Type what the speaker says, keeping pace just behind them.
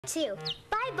Too.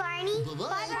 Bye, Barney. Bye-bye.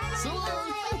 Bye, Barney. So long.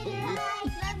 Bye.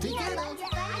 Take care now.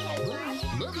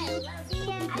 Love you.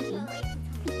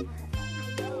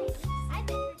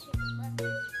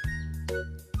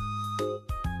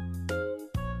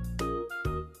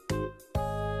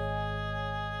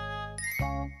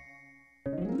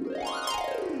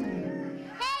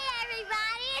 Hey,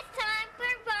 everybody! It's time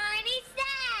for Barney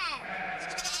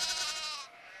Says.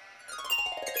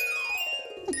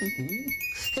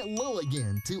 Hello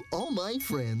again to all my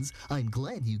friends. I'm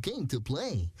glad you came to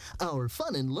play. Our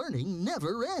fun and learning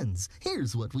never ends.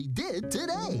 Here's what we did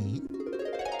today.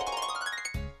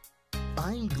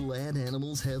 I'm glad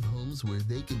animals have homes where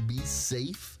they can be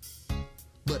safe.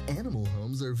 But animal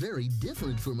homes are very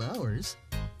different from ours.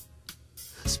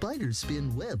 Spiders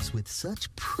spin webs with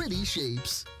such pretty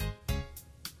shapes.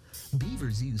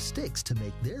 Beavers use sticks to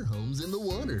make their homes in the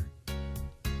water.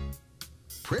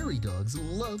 Prairie dogs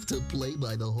love to play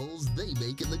by the holes they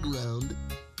make in the ground.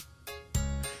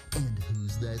 And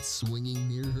who's that swinging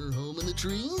near her home in the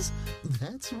trees?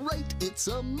 That's right, it's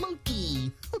a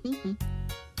monkey!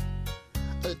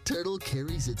 A turtle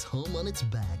carries its home on its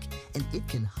back, and it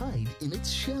can hide in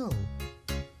its shell.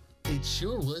 It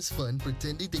sure was fun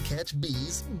pretending to catch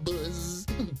bees, buzz.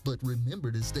 But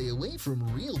remember to stay away from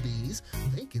real bees.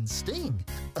 They can sting.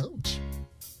 Ouch!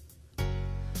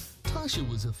 Tasha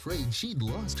was afraid she'd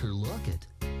lost her locket.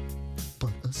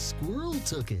 But a squirrel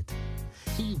took it.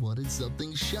 He wanted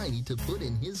something shiny to put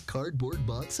in his cardboard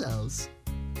box house.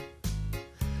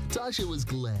 Tasha was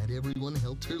glad everyone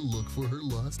helped her look for her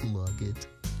lost locket.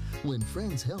 When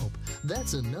friends help,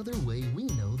 that's another way we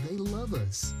know they love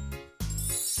us.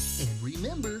 And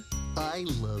remember, I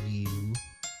love you.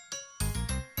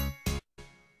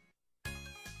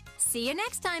 See you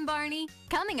next time, Barney.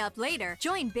 Coming up later,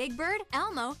 join Big Bird,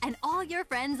 Elmo, and all your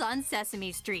friends on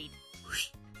Sesame Street.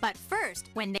 But first,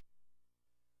 when they